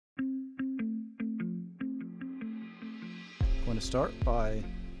going to start by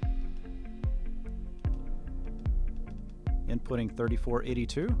inputting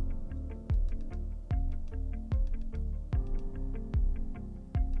 3482.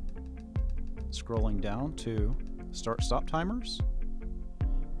 Scrolling down to start stop timers.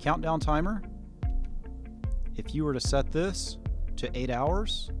 Countdown timer. If you were to set this to 8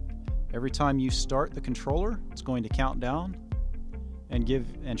 hours, every time you start the controller, it's going to count down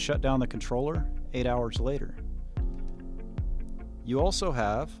and shut down the controller 8 hours later. You also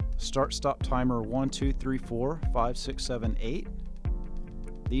have start stop timer 1, 2, 3, 4, 5, 6, 7, 8.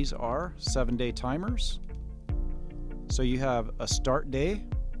 These are 7-day timers. So you have a start day,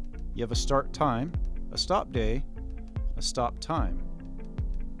 you have a start time, a stop day, a stop time.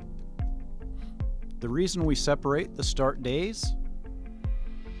 The reason we separate the start days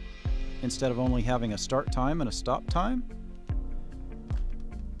instead of only having a start time and a stop time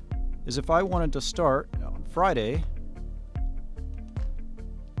is if I wanted to start on Friday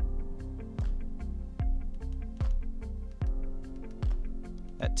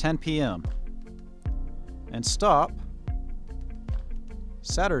at 10 p.m. and stop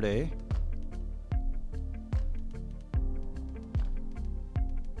Saturday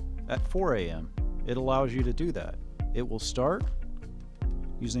at 4 a.m. It allows you to do that. It will start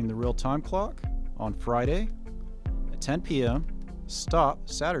using the real time clock on Friday at 10 p.m., stop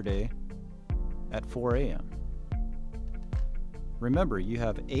Saturday at 4 a.m. Remember, you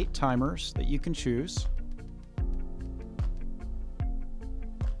have 8 timers that you can choose.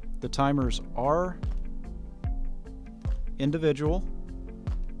 The timers are individual.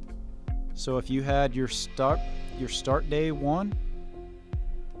 So if you had your start day 1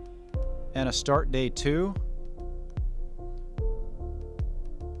 and a start day 2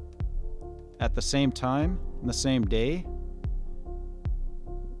 at the same time in the same day,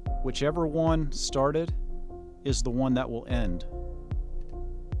 whichever one started is the one that will end,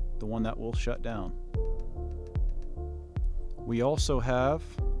 the one that will shut down. We also have,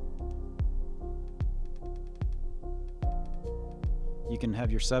 you can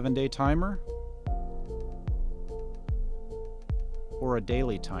have your 7-day timer or a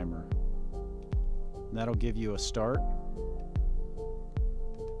daily timer. And that'll give you a start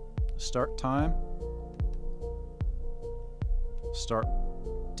time, start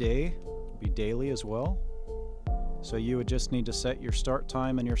day, be daily as well. So you would just need to set your start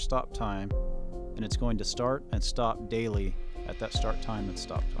time and your stop time, and it's going to start and stop daily at that start time and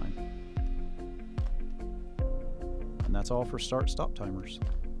stop time. And that's all for start stop timers.